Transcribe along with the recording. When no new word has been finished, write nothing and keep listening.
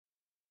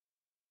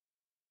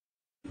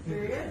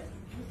Serious?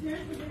 You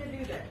seriously gonna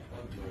do that?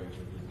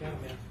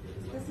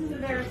 This is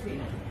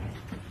embarrassing.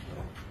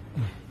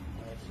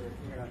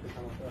 You're gonna have to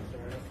come with us,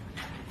 alright?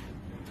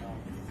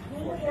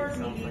 School board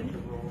meeting. The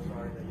rules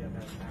are that you have to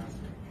have a mask.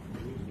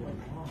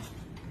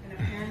 And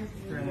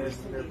apparently,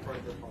 They're part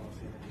of their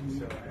policy.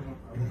 So, okay.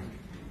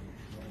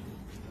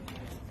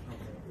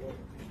 Well,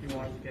 if you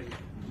want, you can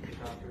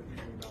talk to them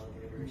about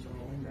it later or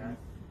something like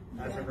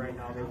that. As of right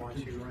now, they want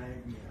you.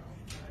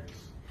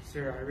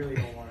 Sir, I really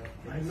don't want it.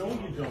 I know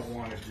you don't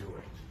want to do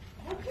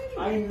it. okay.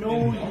 I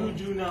know you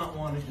do not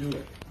want to do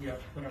it. Yeah,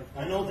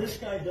 I know this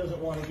guy doesn't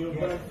want to do it,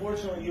 but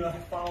unfortunately you have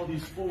to follow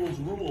these fools'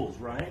 rules,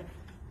 right?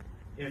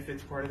 if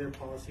it's part of their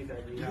policy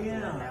that you have to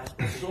wear a mask,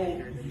 So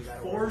then you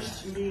gotta wear a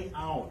force mask. me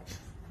out.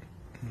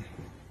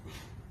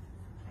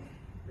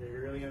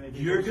 You're really gonna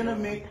do You're this gonna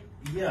now? make,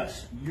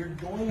 yes, you're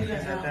going to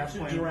At that have to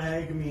point-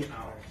 drag me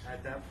out.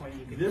 At that point,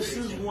 you could. This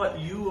is what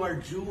you are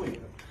doing.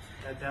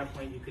 At that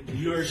point, you could.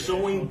 You are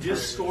sowing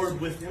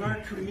discord with. within our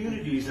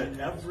communities at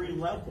every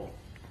level.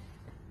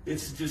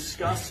 It's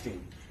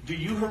disgusting. Do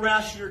you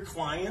harass your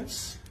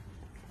clients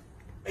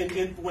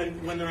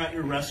when they're at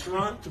your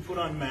restaurant to put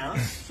on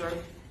masks? Sir,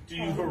 Do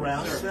you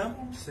harass them?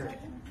 sir,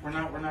 we're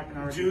not gonna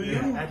argue. Do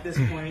you? At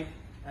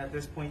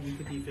this point, you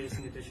could be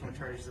facing additional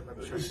charges of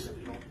obstruction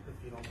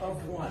if you don't.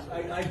 Of what?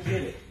 I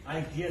get it.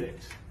 I get it.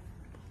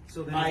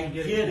 So then I you can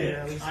get yeah, at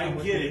it. least I come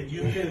with get me. it.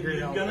 We'll figure it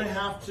You're out. gonna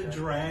have to Okay.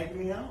 drag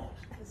me out.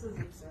 This is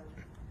absurd.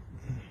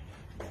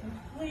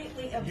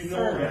 Completely absurd. You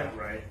know that,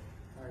 right?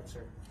 All right,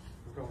 sir.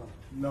 Let's go on.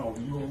 No,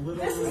 you will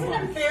This is literally.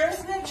 an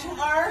embarrassment to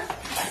our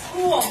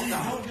school.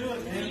 Don't do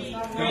it, man.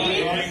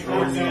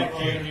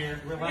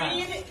 Relax.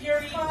 Read,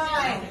 you're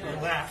fine.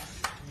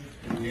 Relax.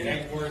 It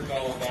ain't worth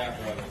all of that,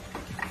 brother.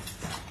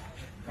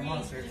 Come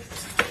on, sir.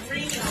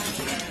 Read.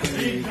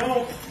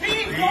 No.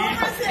 Read,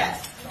 don't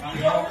resist. Don't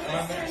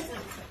resist, seriously.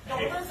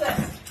 Don't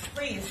resist.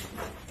 Freeze.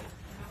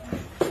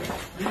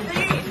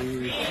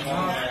 Read.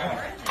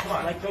 Come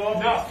on. Let go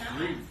of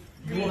me.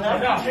 You will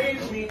have to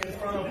tase me in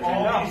front of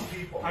all these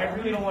people. I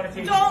really don't want to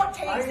take. Don't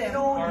tase him.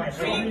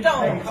 Read,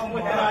 don't.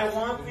 And I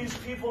want these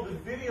people to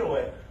video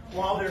it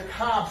while their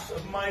cops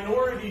of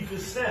minority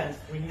descent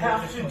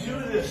have to do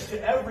this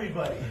to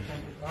everybody.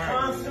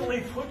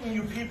 Constantly putting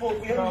you people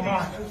in these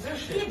He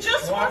positions.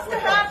 just wants to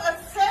have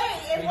a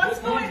say in what's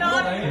going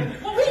on.